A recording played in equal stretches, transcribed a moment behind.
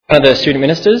One of the student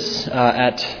ministers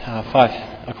at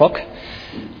 5 o'clock,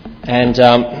 and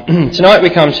tonight we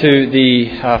come to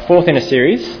the fourth in a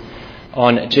series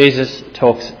on Jesus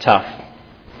Talks Tough,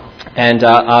 and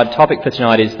our topic for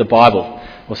tonight is the Bible,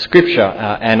 or Scripture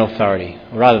and authority,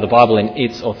 or rather the Bible and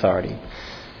its authority.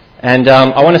 And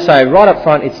I want to say right up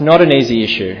front, it's not an easy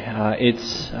issue.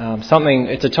 It's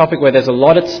a topic where there's a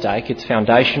lot at stake. It's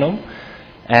foundational.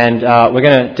 And we're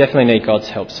going to definitely need God's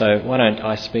help, so why don't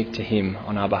I speak to him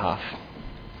on our behalf.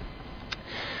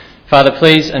 Father,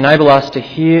 please enable us to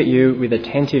hear you with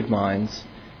attentive minds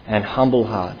and humble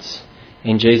hearts.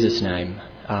 In Jesus' name,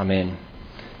 Amen.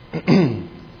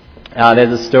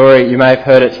 There's a story, you may have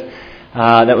heard it,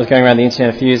 that was going around the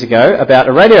internet a few years ago, about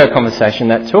a radio conversation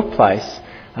that took place,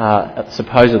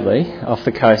 supposedly, off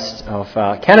the coast of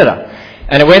Canada.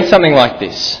 And it went something like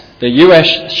this. The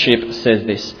US ship says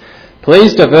this: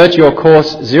 "Please divert your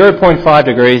course 0.5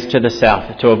 degrees to the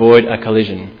south to avoid a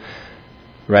collision."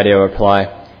 Radio reply: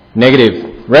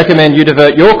 "Negative. Recommend you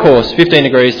divert your course 15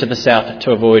 degrees to the south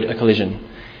to avoid a collision."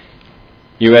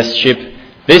 US ship: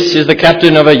 "This is the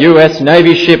captain of a US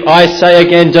Navy ship. I say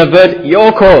again, divert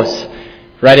your course."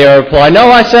 Radio reply: "No,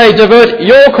 I say divert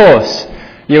your course."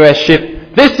 US ship: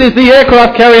 "This is the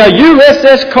aircraft carrier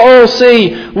USS Coral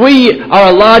Sea. We are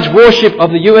a large warship of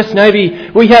the US Navy.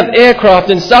 We have aircraft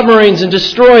and submarines and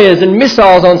destroyers and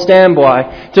missiles on standby.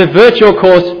 Divert your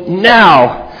course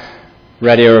now."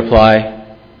 Radio reply: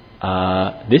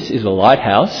 "This is a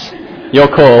lighthouse. Your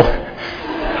call."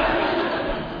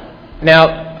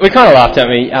 Now, we kind of laughed, don't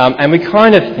we? And we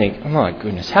kind of think, oh my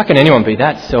goodness, how can anyone be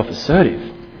that self-assertive?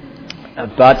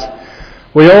 But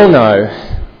we all know,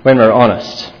 when we're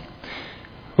honest,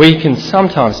 we can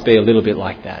sometimes be a little bit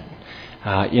like that.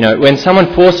 When someone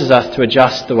forces us to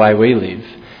adjust the way we live,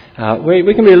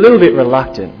 we can be a little bit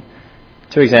reluctant.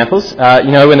 Two examples.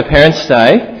 When the parents say,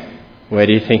 "Where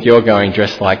do you think you're going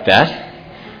dressed like that?"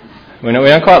 We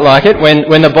don't quite like it.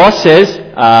 When the boss says,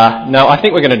 "No, I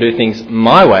think we're going to do things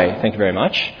my way, thank you very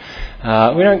much."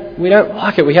 We don't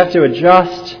like it. We have to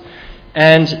adjust.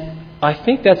 And I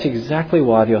think that's exactly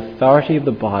why the authority of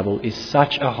the Bible is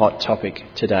such a hot topic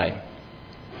today.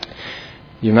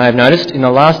 You may have noticed in the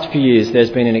last few years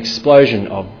there's been an explosion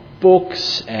of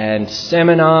books and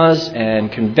seminars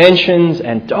and conventions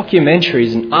and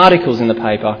documentaries and articles in the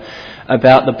paper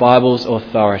about the Bible's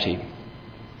authority.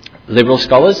 Liberal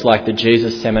scholars like the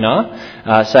Jesus Seminar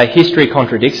say history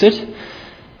contradicts it.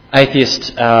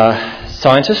 Atheist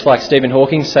scientists like Stephen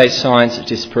Hawking say science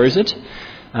disproves it.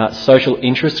 Social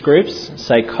interest groups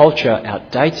say culture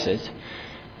outdates it.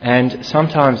 And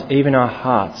sometimes even our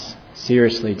hearts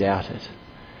seriously doubt it.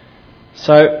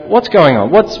 So what's going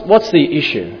on? What's the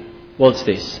issue? Well, it's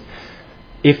this.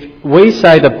 If we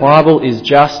say the Bible is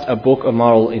just a book of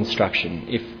moral instruction,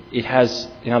 if it has,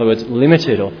 in other words,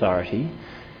 limited authority,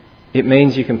 it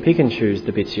means you can pick and choose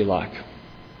the bits you like.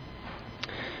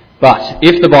 But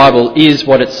if the Bible is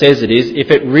what it says it is, if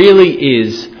it really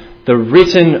is the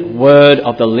written word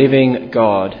of the living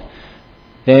God,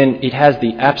 then it has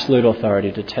the absolute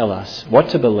authority to tell us what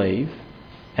to believe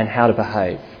and how to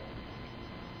behave.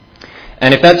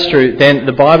 And if that's true, then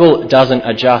the Bible doesn't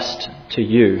adjust to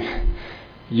you.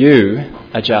 You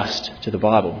adjust to the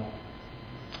Bible.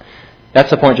 That's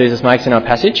the point Jesus makes in our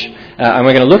passage. And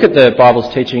we're going to look at the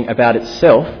Bible's teaching about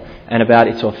itself and about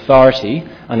its authority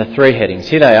under three headings.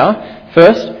 Here they are.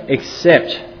 First,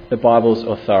 accept the Bible's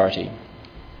authority.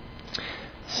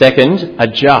 Second,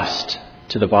 adjust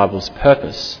to the Bible's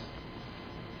purpose.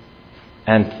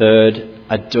 And third,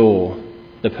 adore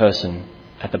the person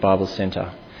at the Bible's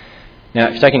centre. Now,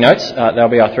 if you're taking notes, that'll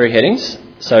be our three headings.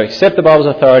 So, accept the Bible's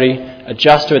authority,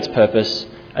 adjust to its purpose,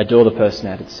 adore the person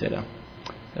at its centre.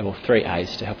 There were 3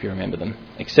 A's to help you remember them.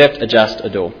 Accept, adjust,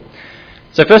 adore.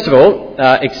 So, first of all,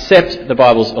 accept the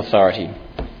Bible's authority.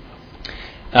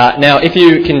 Now, if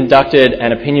you conducted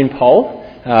an opinion poll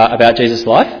about Jesus'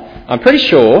 life, I'm pretty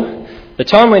sure the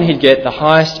time when he'd get the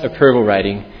highest approval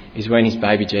rating is when he's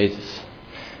baby Jesus.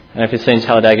 I don't know if you've seen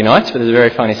Talladega Nights, but there's a very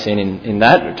funny scene in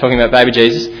that, talking about baby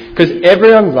Jesus, because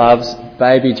everyone loves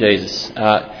baby Jesus.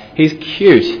 He's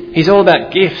cute. He's all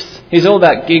about gifts. He's all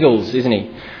about giggles, isn't he?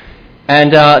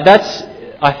 And that's,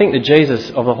 I think, the Jesus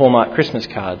of the Hallmark Christmas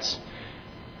cards.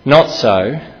 Not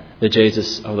so the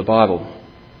Jesus of the Bible.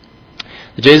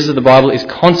 The Jesus of the Bible is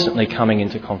constantly coming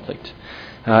into conflict.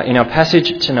 In our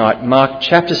passage tonight, Mark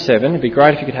chapter 7, it'd be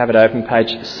great if you could have it open,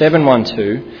 page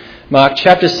 712. Mark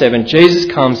chapter 7, Jesus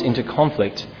comes into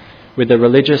conflict with the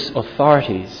religious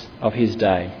authorities of his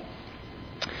day.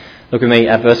 Look with me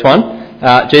at verse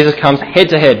 1. Jesus comes head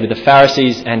to head with the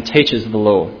Pharisees and teachers of the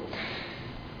law.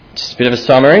 Just a bit of a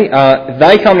summary.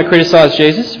 They come to criticise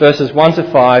Jesus, verses 1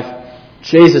 to 5.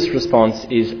 Jesus' response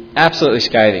is absolutely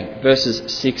scathing,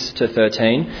 verses 6 to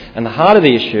 13. And the heart of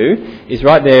the issue is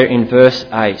right there in verse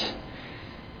 8.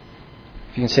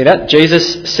 If you can see that,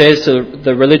 Jesus says to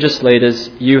the religious leaders,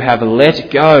 "You have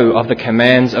let go of the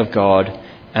commands of God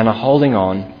and are holding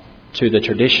on to the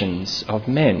traditions of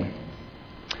men."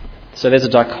 So there's a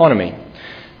dichotomy.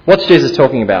 What's Jesus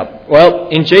talking about? Well,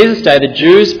 in Jesus' day, the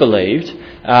Jews believed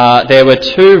there were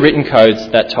two written codes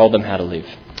that told them how to live.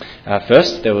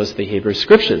 First, there was the Hebrew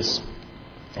Scriptures.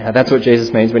 That's what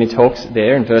Jesus means when he talks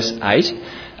there in verse 8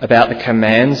 about the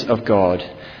commands of God.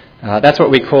 That's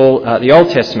what we call the Old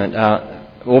Testament.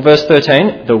 Or verse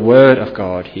 13, the Word of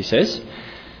God, he says.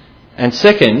 And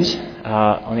second,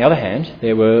 on the other hand,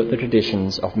 there were the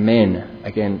traditions of men.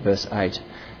 Again, verse 8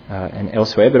 and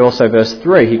elsewhere. But also verse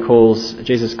 3,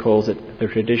 Jesus calls it the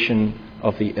tradition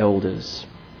of the elders.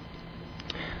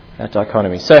 That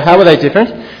dichotomy. So how were they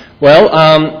different? Well,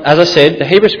 as I said, the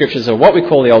Hebrew Scriptures are what we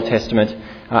call the Old Testament,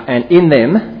 and in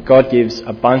them, God gives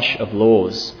a bunch of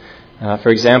laws. For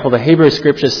example, the Hebrew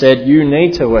Scriptures said you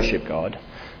need to worship God.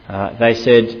 They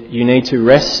said you need to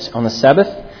rest on the Sabbath.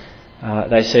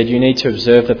 They said you need to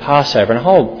observe the Passover and a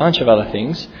whole bunch of other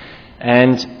things.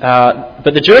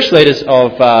 But the Jewish leaders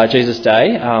of Jesus'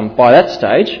 day, by that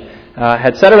stage,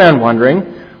 had sat around wondering,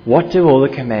 what do all the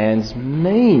commands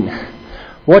mean?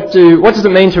 What does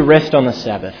it mean to rest on the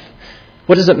Sabbath?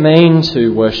 What does it mean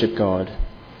to worship God?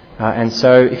 And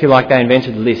so, if you like, they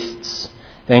invented lists.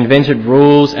 They invented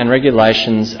rules and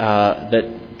regulations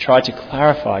that tried to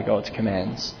clarify God's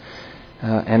commands.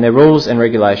 And their rules and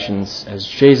regulations, as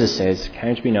Jesus says,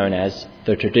 came to be known as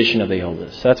the tradition of the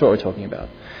elders. So that's what we're talking about.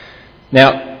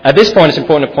 Now, at this point, it's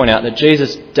important to point out that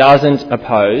Jesus doesn't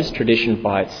oppose tradition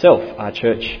by itself. Our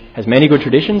church has many good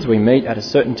traditions. We meet at a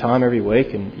certain time every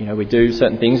week and, we do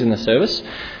certain things in the service.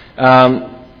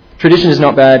 Tradition is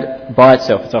not bad by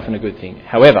itself. It's often a good thing.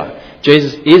 However,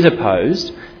 Jesus is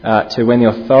opposed to when the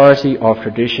authority of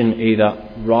tradition either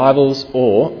rivals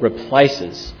or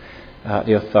replaces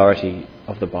the authority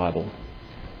of the Bible.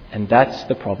 And that's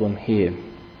the problem here.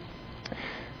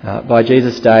 By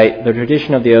Jesus' day, the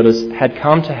tradition of the elders had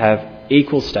come to have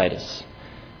equal status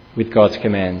with God's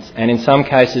commands. And in some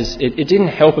cases, it didn't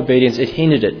help obedience, it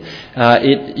hindered it.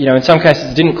 In some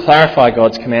cases, it didn't clarify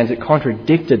God's commands, it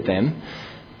contradicted them.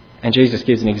 And Jesus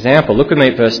gives an example. Look with me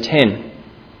at verse 10.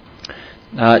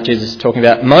 Jesus is talking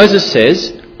about, Moses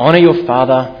says, "Honour your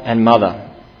father and mother."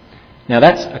 Now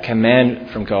that's a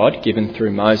command from God given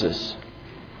through Moses.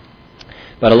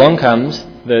 But along comes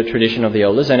the tradition of the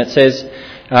elders, and it says,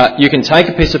 you can take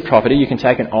a piece of property, you can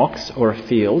take an ox or a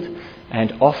field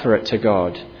and offer it to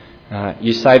God.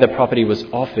 You say the property was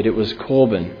offered, it was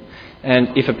Corban.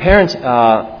 And if a parent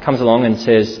comes along and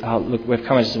says, look, we've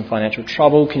come into some financial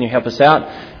trouble, can you help us out?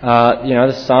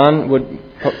 The son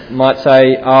might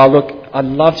say, look, I'd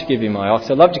love to give you my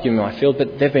ox, I'd love to give you my field,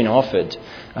 but they've been offered.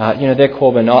 They're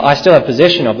Corban. I still have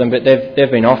possession of them, but they've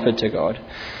been offered to God.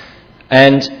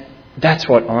 And that's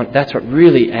what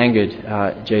really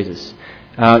angered Jesus.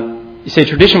 You see,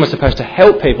 tradition was supposed to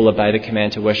help people obey the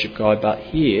command to worship God, but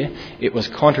here it was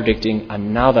contradicting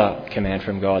another command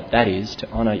from God, that is, to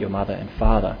honour your mother and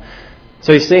father.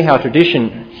 So you see how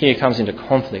tradition here comes into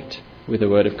conflict with the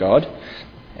Word of God,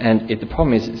 and the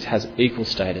problem is it has equal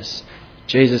status.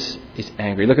 Jesus is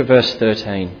angry. Look at verse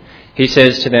 13. He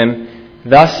says to them,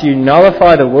 "Thus you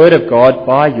nullify the Word of God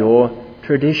by your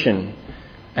tradition,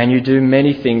 and you do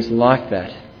many things like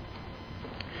that."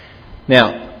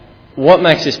 Now, what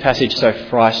makes this passage so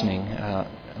frightening,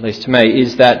 at least to me,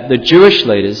 is that the Jewish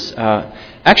leaders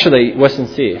actually were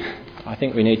sincere. I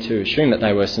think we need to assume that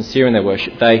they were sincere in their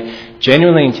worship. They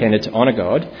genuinely intended to honour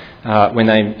God when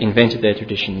they invented their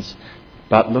traditions.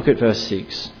 But look at verse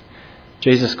 6.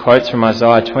 Jesus quotes from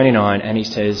Isaiah 29 and he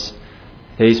says,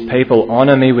 "These people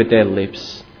honour me with their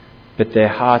lips, but their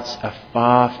hearts are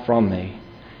far from me.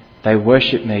 They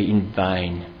worship me in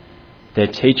vain. Their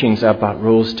teachings are but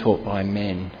rules taught by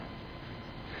men."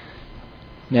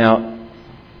 Now,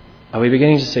 are we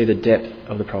beginning to see the depth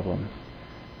of the problem?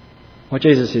 What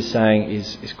Jesus is saying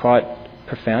is quite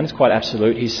profound, it's quite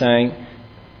absolute. He's saying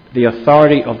the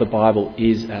authority of the Bible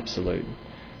is absolute.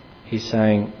 He's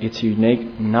saying it's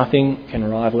unique, nothing can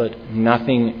rival it,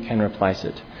 nothing can replace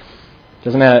it.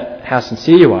 Doesn't matter how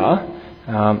sincere you are,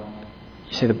 you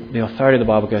see the authority of the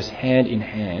Bible goes hand in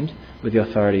hand with the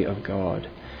authority of God.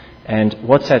 And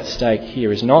what's at stake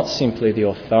here is not simply the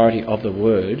authority of the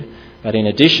Word, but in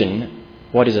addition,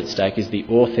 what is at stake is the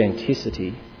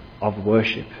authenticity of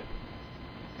worship.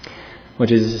 What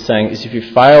Jesus is saying is if you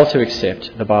fail to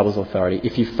accept the Bible's authority,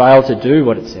 if you fail to do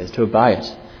what it says, to obey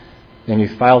it, then you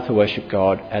fail to worship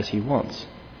God as he wants.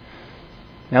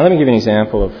 Now let me give you an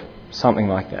example of something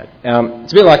like that.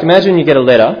 It's a bit like, imagine you get a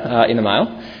letter in the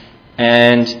mail,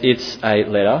 and it's a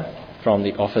letter from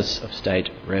the Office of State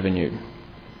Revenue.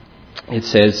 It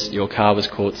says your car was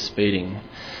caught speeding.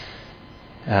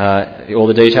 All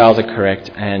the details are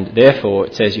correct, and therefore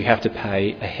it says you have to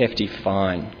pay a hefty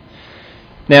fine.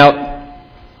 Now,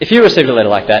 if you received a letter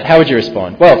like that, how would you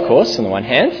respond? Well, of course, on the one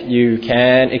hand, you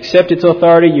can accept its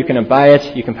authority, you can obey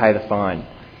it, you can pay the fine.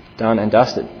 Done and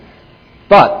dusted.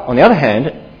 But, on the other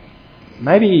hand,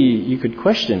 maybe you could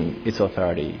question its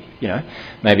authority.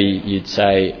 Maybe you'd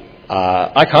say,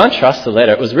 I can't trust the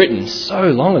letter, it was written so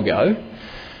long ago.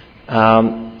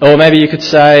 Or maybe you could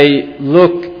say,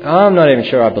 look, I'm not even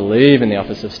sure I believe in the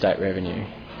Office of State Revenue.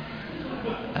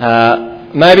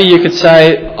 Maybe you could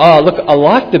say, oh, look, I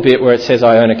like the bit where it says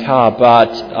I own a car,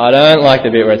 but I don't like the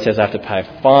bit where it says I have to pay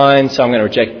a fine, so I'm going to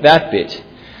reject that bit.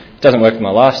 It doesn't work for my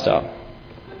lifestyle.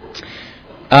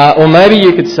 Or maybe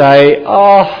you could say,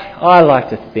 oh, I like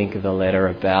to think of the letter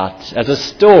as a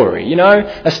story,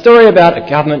 a story about a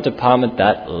government department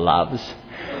that loves.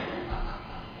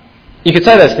 You could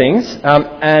say those things,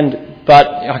 but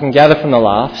I can gather from the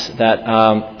laughs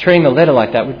that treating the letter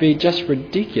like that would be just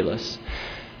ridiculous.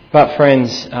 But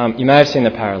friends, you may have seen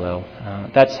the parallel.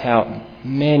 That's how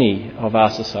many of our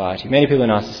society, many people in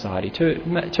our society,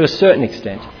 to a certain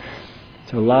extent,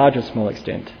 to a large or small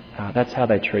extent, that's how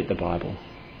they treat the Bible.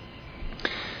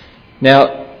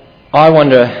 Now, I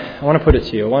want to put it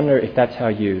to you, I wonder if that's how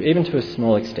you, even to a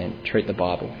small extent, treat the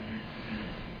Bible.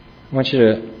 I want you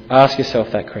to ask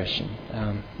yourself that question.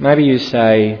 Maybe you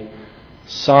say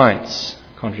science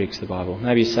contradicts the Bible.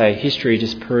 Maybe you say history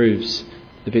disproves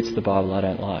the bits of the Bible I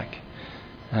don't like.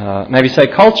 Maybe you say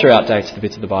culture outdates the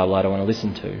bits of the Bible I don't want to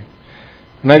listen to.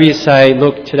 Maybe you say,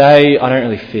 look, today I don't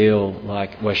really feel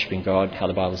like worshipping God how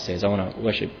the Bible says. I want to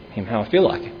worship him how I feel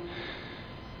like.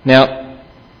 Now,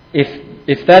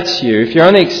 if that's you, if you're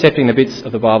only accepting the bits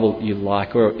of the Bible you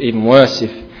like, or even worse,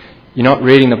 if you're not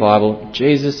reading the Bible,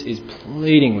 Jesus is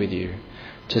pleading with you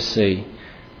to see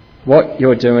what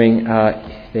you're doing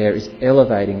there is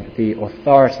elevating the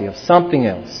authority of something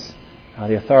else.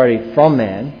 The authority from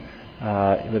man,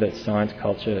 whether it's science,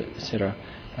 culture, etc.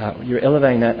 You're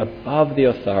elevating that above the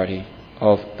authority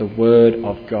of the Word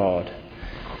of God.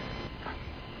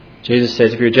 Jesus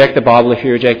says if you reject the Bible, if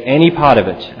you reject any part of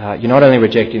it, you're not only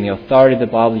rejecting the authority of the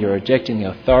Bible, you're rejecting the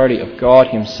authority of God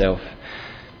himself.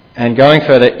 And going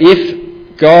further,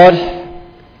 if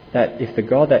the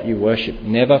God that you worship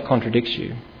never contradicts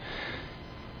you,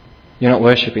 you're not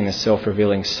worshipping the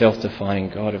self-revealing, self-defining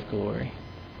God of glory.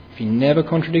 If he never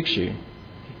contradicts you,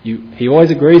 he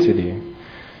always agrees with you,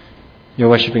 you're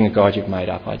worshipping a God you've made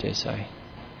up, I dare say.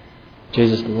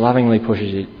 Jesus lovingly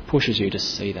pushes you to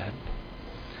see that.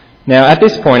 Now, at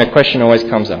this point, a question always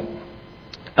comes up.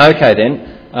 Okay,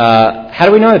 then, how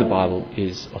do we know the Bible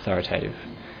is authoritative?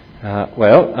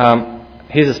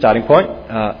 Here's a starting point.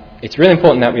 It's really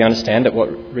important that we understand that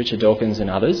what Richard Dawkins and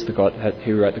others,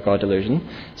 who wrote The God Delusion,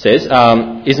 says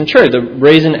isn't true. The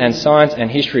reason and science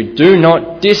and history do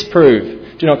not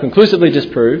conclusively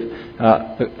disprove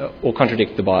or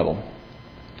contradict the Bible.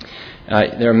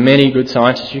 There are many good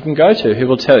scientists you can go to who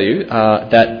will tell you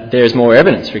that there is more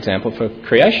evidence, for example, for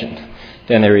creation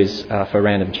than there is for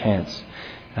random chance.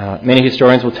 Many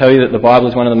historians will tell you that the Bible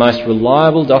is one of the most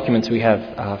reliable documents we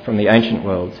have from the ancient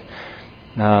world.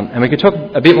 And we could talk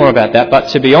a bit more about that, but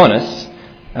to be honest,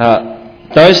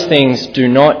 those things do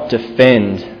not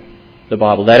defend the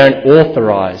Bible. They don't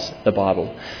authorise the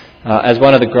Bible. As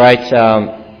one of the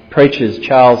great preachers,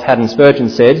 Charles Haddon Spurgeon,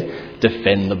 said,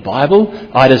 defend the Bible?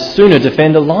 I'd as sooner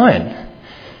defend a lion.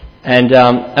 And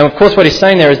of course what he's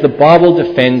saying there is the Bible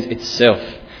defends itself.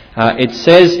 It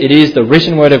says it is the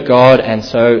written word of God, and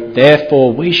so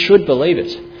therefore we should believe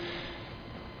it.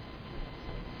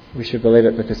 We should believe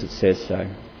it because it says so.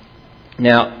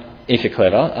 Now, if you're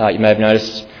clever, you may have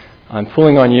noticed I'm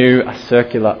pulling on you a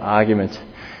circular argument.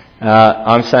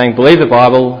 I'm saying believe the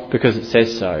Bible because it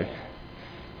says so.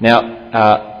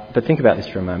 Now, but think about this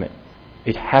for a moment.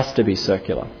 It has to be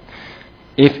circular.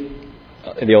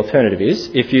 The alternative is,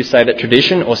 if you say that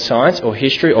tradition or science or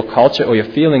history or culture or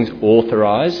your feelings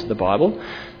authorise the Bible,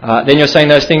 then you're saying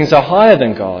those things are higher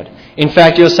than God. In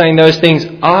fact, you're saying those things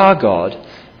are God,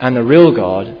 and the real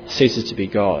God ceases to be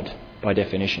God by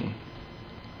definition.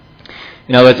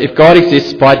 In other words, if God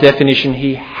exists by definition,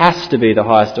 he has to be the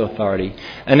highest authority.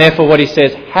 And therefore what he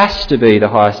says has to be the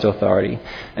highest authority.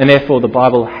 And therefore the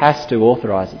Bible has to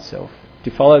authorise itself.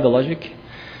 Do you follow the logic?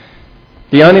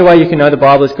 The only way you can know the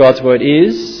Bible is God's word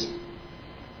is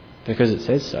because it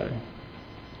says so.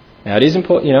 Now, it is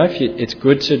important, it's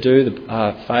good to do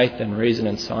the faith and reason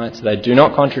and science. They do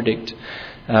not contradict.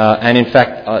 And in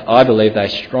fact, I believe they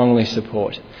strongly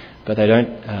support, but they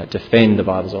don't defend the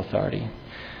Bible's authority.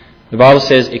 The Bible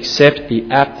says, accept the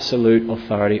absolute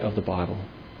authority of the Bible.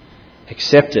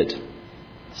 Accept it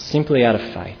simply out of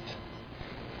faith.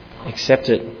 Accept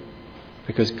it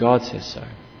because God says so.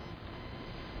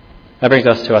 That brings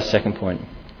us to our second point.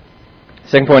 The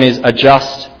second point is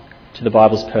adjust to the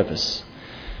Bible's purpose.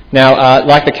 Now,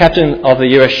 like the captain of the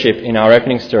US ship in our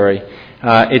opening story,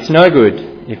 it's no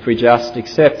good if we just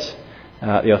accept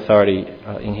the authority,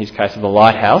 in his case, of the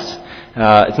lighthouse.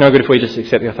 It's no good if we just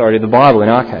accept the authority of the Bible in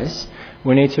our case.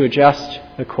 We need to adjust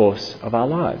the course of our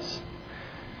lives.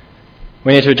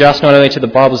 We need to adjust not only to the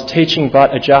Bible's teaching,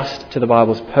 but adjust to the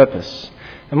Bible's purpose.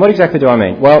 And what exactly do I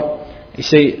mean? Well, you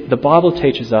see, the Bible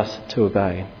teaches us to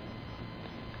obey.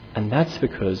 And that's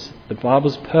because the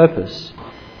Bible's purpose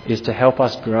is to help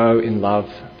us grow in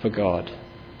love for God.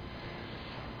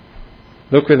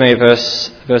 Look with me at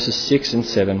verses 6 and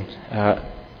 7.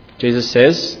 Jesus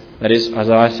says, that is,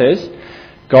 Isaiah says,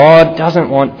 God doesn't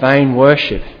want vain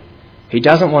worship. He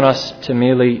doesn't want us to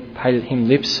merely pay him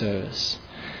lip service.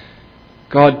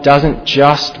 God doesn't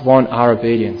just want our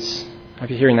obedience. I hope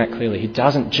you're hearing that clearly. He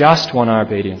doesn't just want our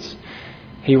obedience.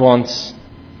 He wants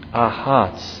our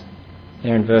hearts.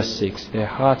 There in verse 6, their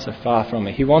hearts are far from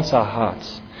me. He wants our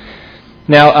hearts.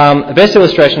 Now, the best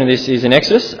illustration of this is in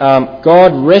Exodus.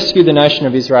 God rescued the nation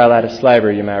of Israel out of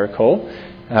slavery, you may recall.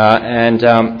 And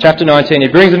chapter 19, he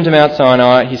brings them to Mount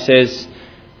Sinai. He says,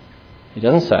 he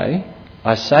doesn't say,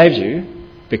 I saved you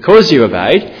because you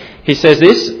obeyed. He says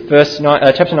this,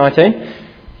 chapter 19,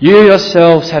 you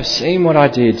yourselves have seen what I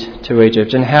did to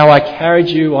Egypt and how I carried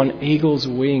you on eagle's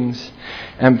wings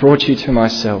and brought you to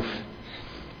myself.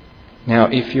 Now,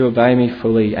 if you obey me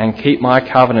fully and keep my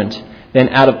covenant, then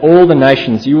out of all the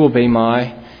nations you will be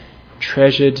my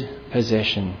treasured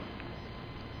possession.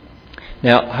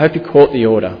 Now, I hope you caught the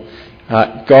order.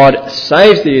 God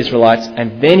saves the Israelites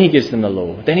and then he gives them the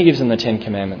law. Then he gives them the 10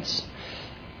 Commandments.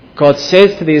 God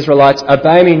says to the Israelites,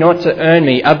 obey me not to earn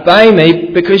me. Obey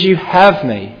me because you have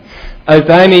me.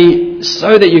 Obey me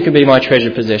so that you can be my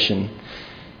treasured possession.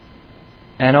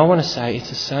 And I want to say it's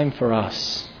the same for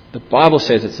us. The Bible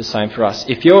says it's the same for us.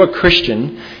 If you're a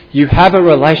Christian, you have a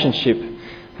relationship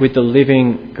with the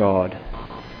living God.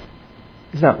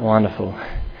 Isn't that wonderful?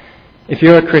 If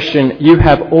you're a Christian, you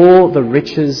have all the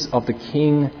riches of the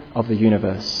King of the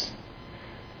universe.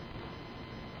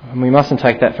 And we mustn't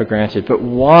take that for granted. But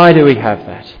why do we have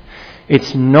that?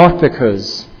 It's not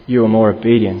because you are more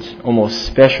obedient or more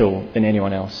special than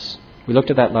anyone else. We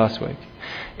looked at that last week.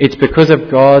 It's because of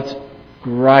God's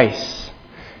grace.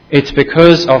 It's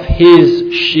because of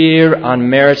his sheer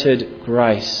unmerited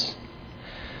grace.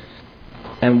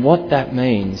 And what that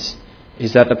means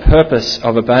is that the purpose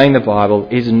of obeying the Bible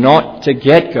is not to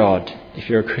get God, if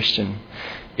you're a Christian.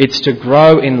 It's to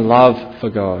grow in love for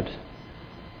God.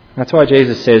 That's why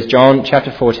Jesus says, John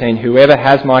chapter 14, whoever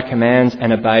has my commands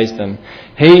and obeys them,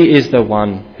 he is the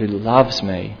one who loves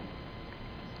me.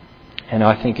 And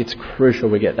I think it's crucial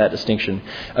we get that distinction.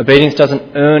 Obedience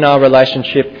doesn't earn our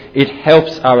relationship, it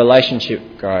helps our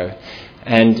relationship grow.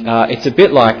 And it's a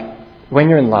bit like when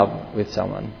you're in love with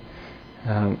someone.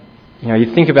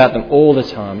 You think about them all the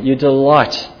time. You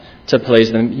delight to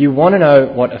please them. You want to know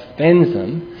what offends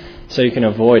them so you can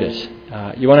avoid it.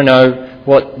 You want to know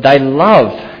what they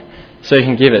love so you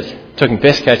can give it. Talking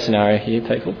best case scenario here,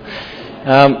 people.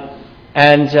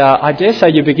 I dare say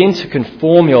you begin to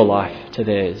conform your life to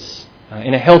theirs.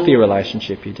 In a healthy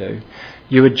relationship you do.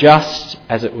 You adjust,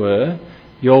 as it were,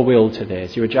 your will to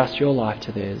theirs. You adjust your life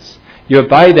to theirs. You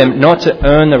obey them not to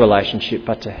earn the relationship,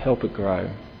 but to help it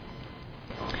grow.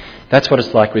 That's what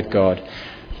it's like with God.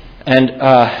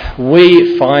 And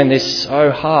we find this so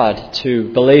hard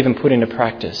to believe and put into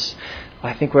practice.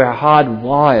 I think we're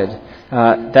hardwired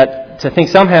to think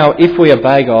somehow if we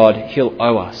obey God, he'll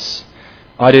owe us.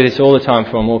 I do this all the time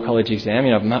for a Moore College exam.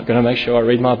 I'm not going to make sure I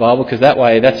read my Bible because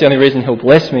that's the only reason he'll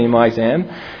bless me in my exam.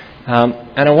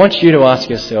 And I want you to ask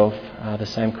yourself the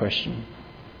same question.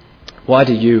 Why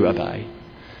do you obey?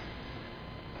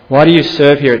 Why do you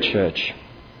serve here at church?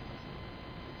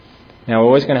 Now, we're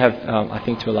always going to have, I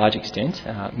think to a large extent,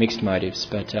 mixed motives,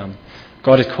 but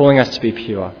God is calling us to be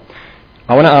pure.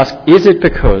 I want to ask, is it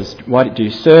because, why do you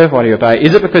serve, why do you obey?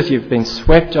 Is it because you've been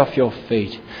swept off your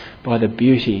feet by the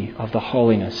beauty of the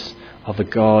holiness of the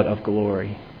God of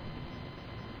glory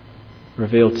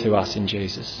revealed to us in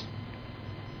Jesus?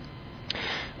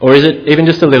 Or is it even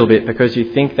just a little bit because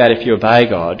you think that if you obey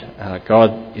God,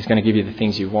 God is going to give you the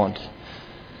things you want?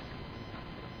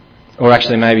 Or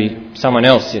actually maybe someone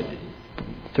else,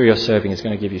 through your serving is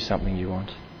going to give you something you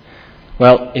want.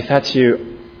 Well, if that's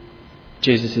you,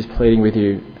 Jesus is pleading with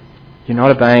you. You're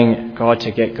not obeying God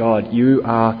to get God. You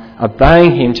are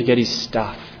obeying him to get his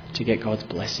stuff, to get God's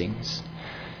blessings.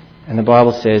 And the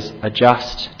Bible says,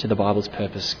 adjust to the Bible's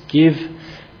purpose. Give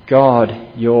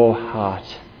God your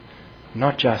heart,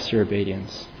 not just your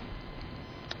obedience.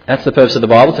 That's the purpose of the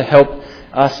Bible, to help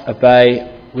us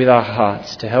obey with our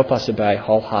hearts, to help us obey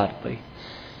wholeheartedly.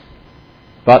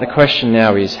 But the question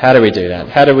now is, how do we do that?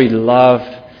 How do we love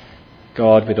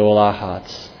God with all our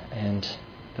hearts? And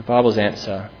the Bible's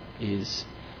answer is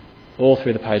all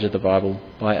through the page of the Bible,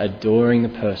 by adoring the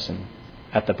person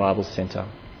at the Bible's centre.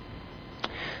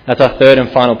 That's our third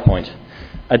and final point.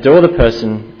 Adore the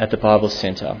person at the Bible's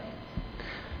centre.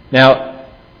 Now,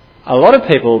 a lot of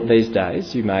people these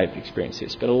days, you may have experienced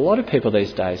this, but a lot of people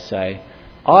these days say,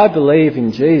 I believe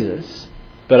in Jesus,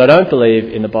 but I don't believe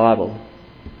in the Bible.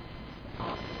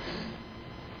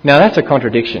 Now, that's a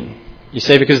contradiction. You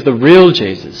see, because the real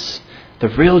Jesus,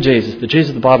 the Jesus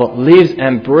of the Bible, lives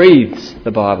and breathes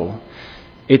the Bible.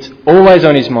 It's always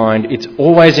on his mind, it's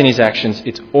always in his actions,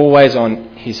 it's always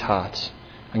on his heart.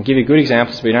 I can give you good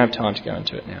examples, but we don't have time to go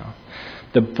into it now.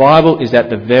 The Bible is at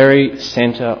the very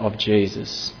centre of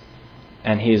Jesus,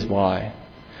 and here's why.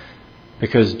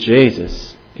 Because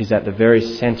Jesus is at the very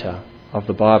centre of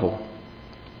the Bible.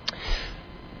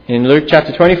 In Luke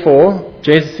chapter 24,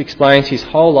 Jesus explains his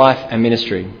whole life and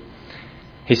ministry.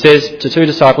 He says to two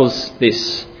disciples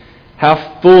this,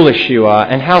 how foolish you are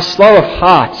and how slow of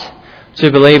heart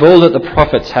to believe all that the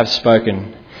prophets have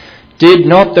spoken. Did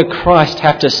not the Christ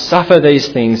have to suffer these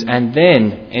things and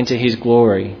then enter his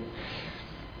glory?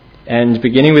 And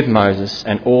beginning with Moses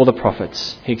and all the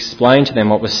prophets, he explained to them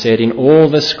what was said in all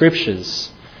the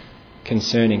scriptures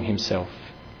concerning himself.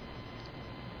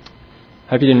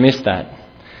 Hope you didn't miss that.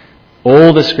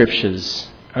 All the scriptures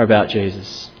are about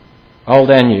Jesus, Old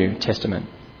and New Testament.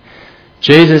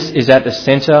 Jesus is at the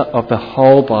centre of the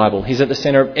whole Bible. He's at the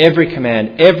centre of every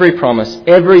command, every promise,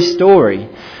 every story.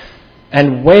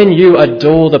 And when you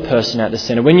adore the person at the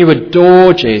centre, when you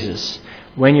adore Jesus,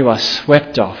 when you are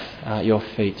swept off your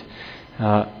feet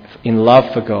in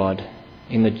love for God,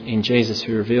 in Jesus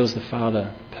who reveals the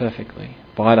Father perfectly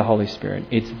by the Holy Spirit,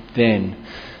 it's then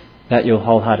that you'll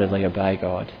wholeheartedly obey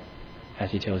God as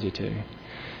he tells you to.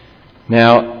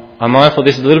 Now, I'm mindful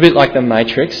this is a little bit like the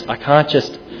Matrix. I can't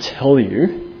just tell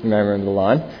you, remember the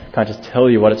line, I can't just tell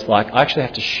you what it's like. I actually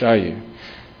have to show you.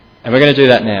 And we're going to do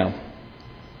that now.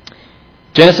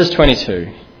 Genesis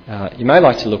 22. You may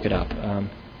like to look it up.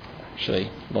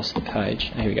 Actually, lost the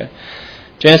page. Here we go.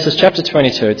 Genesis chapter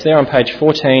 22. It's there on page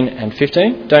 14 and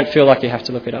 15. Don't feel like you have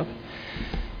to look it up.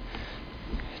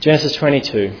 Genesis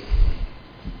 22.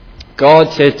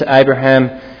 God says to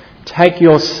Abraham, take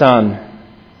your son,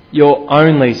 your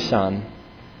only son,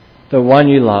 the one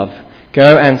you love,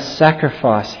 go and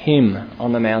sacrifice him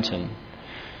on the mountain.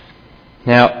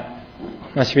 Now,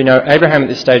 most of you know, Abraham at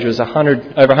this stage was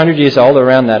over 100 years old,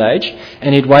 around that age,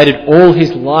 and he'd waited all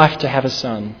his life to have a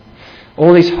son.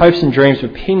 All his hopes and dreams were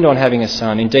pinned on having a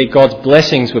son. Indeed, God's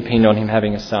blessings were pinned on him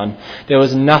having a son. There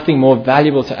was nothing more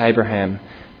valuable to Abraham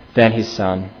than his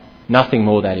son. Nothing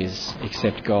more, that is,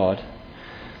 except God.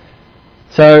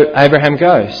 So Abraham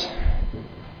goes.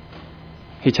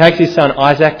 He takes his son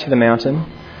Isaac to the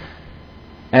mountain,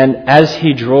 and as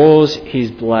he draws his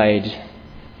blade,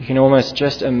 you can almost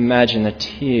just imagine the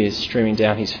tears streaming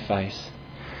down his face.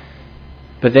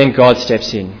 But then God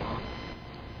steps in,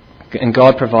 and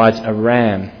God provides a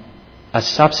ram, a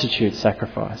substitute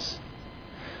sacrifice.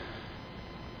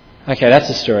 Okay, that's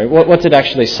the story. What's it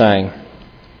actually saying?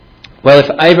 Well, if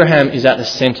Abraham is at the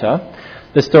centre,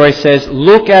 the story says,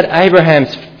 look at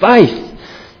Abraham's faith.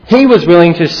 He was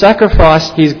willing to sacrifice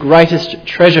his greatest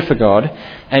treasure for God,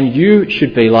 and you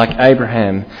should be like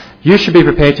Abraham. You should be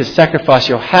prepared to sacrifice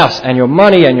your house and your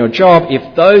money and your job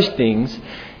if those things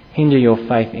hinder your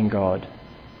faith in God.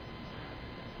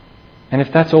 And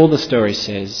if that's all the story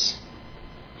says,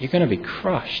 you're going to be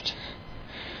crushed.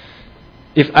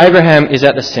 If Abraham is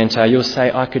at the centre, you'll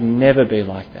say, I could never be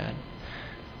like that.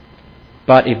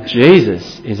 But if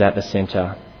Jesus is at the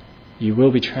centre, you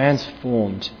will be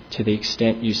transformed to the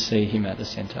extent you see him at the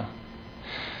centre.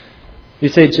 You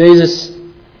see, Jesus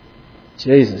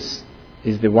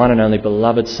is the one and only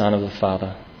beloved Son of the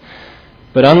Father.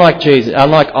 But unlike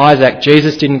Isaac,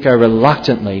 Jesus didn't go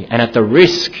reluctantly and at the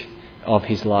risk of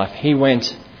his life. He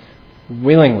went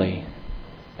willingly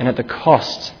and at the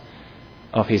cost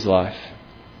of his life.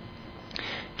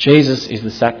 Jesus is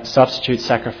the substitute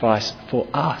sacrifice for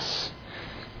us.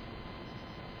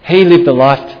 He lived the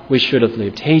life we should have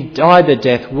lived. He died the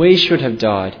death we should have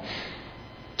died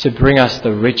to bring us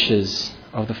the riches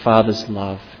of the Father's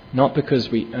love, not because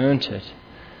we earned it,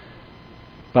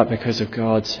 but because of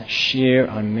God's sheer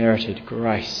unmerited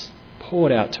grace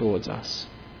poured out towards us.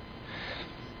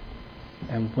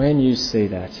 And when you see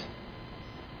that,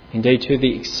 indeed to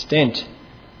the extent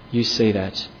you see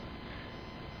that,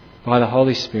 by the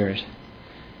Holy Spirit,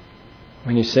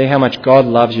 when you see how much God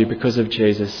loves you because of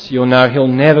Jesus, you'll know He'll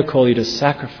never call you to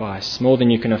sacrifice more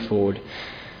than you can afford.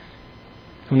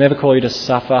 He'll never call you to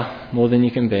suffer more than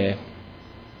you can bear.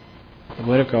 The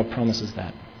Word of God promises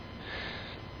that.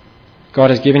 God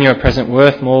has given you a present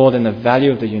worth more than the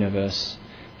value of the universe.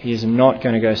 He is not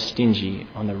going to go stingy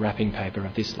on the wrapping paper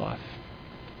of this life.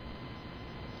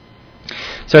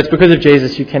 So it's because of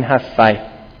Jesus you can have faith,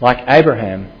 like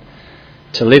Abraham,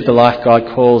 to live the life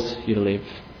God calls you to live.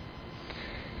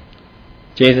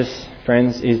 Jesus,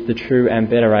 friends, is the true and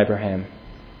better Abraham.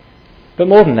 But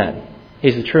more than that,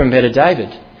 He's the true and better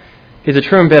David. He's the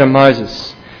true and better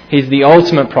Moses. He's the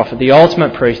ultimate prophet, the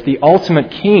ultimate priest, the ultimate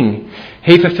king.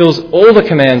 He fulfills all the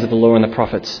commands of the law and the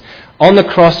prophets. On the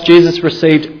cross, Jesus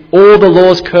received all the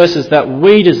law's curses that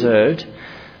we deserved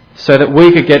so that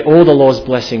we could get all the law's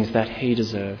blessings that He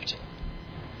deserved.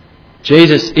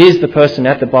 Jesus is the person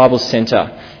at the Bible's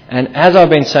centre. And as I've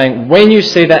been saying, when you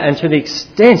see that, and to the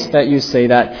extent that you see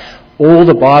that, all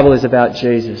the Bible is about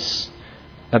Jesus,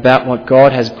 about what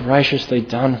God has graciously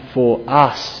done for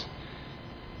us,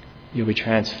 you'll be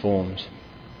transformed.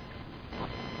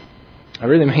 I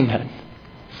really mean that.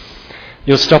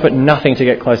 You'll stop at nothing to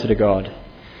get closer to God.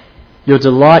 You'll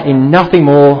delight in nothing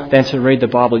more than to read the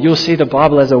Bible. You'll see the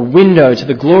Bible as a window to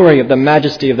the glory of the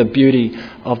majesty of the beauty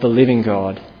of the living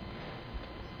God.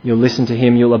 You'll listen to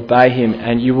Him, you'll obey Him,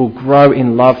 and you will grow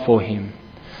in love for Him.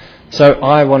 So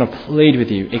I want to plead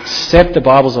with you, accept the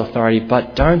Bible's authority,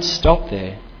 but don't stop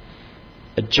there.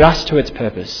 Adjust to its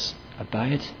purpose.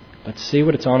 Obey it, but see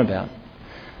what it's on about.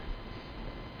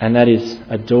 And that is,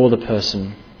 adore the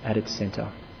person at its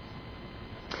centre.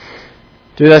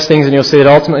 Do those things and you'll see that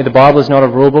ultimately the Bible is not a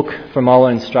rule book for moral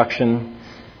instruction.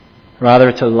 Rather,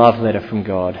 it's a love letter from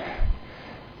God.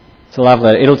 It's a love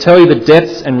letter. It'll tell you the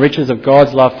depths and riches of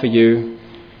God's love for you.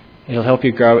 It'll help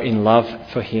you grow in love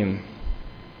for Him.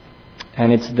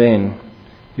 And it's then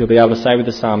you'll be able to say with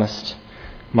the psalmist,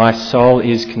 "My soul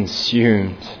is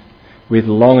consumed with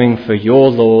longing for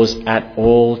your laws at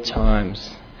all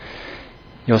times.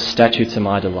 Your statutes are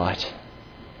my delight.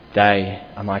 They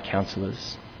are my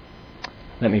counsellors."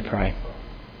 Let me pray.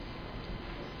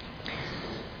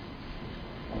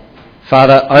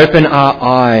 Father, open our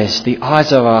eyes, the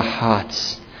eyes of our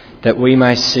hearts, that we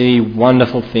may see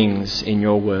wonderful things in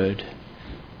your word.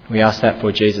 We ask that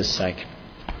for Jesus' sake.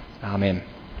 Amen.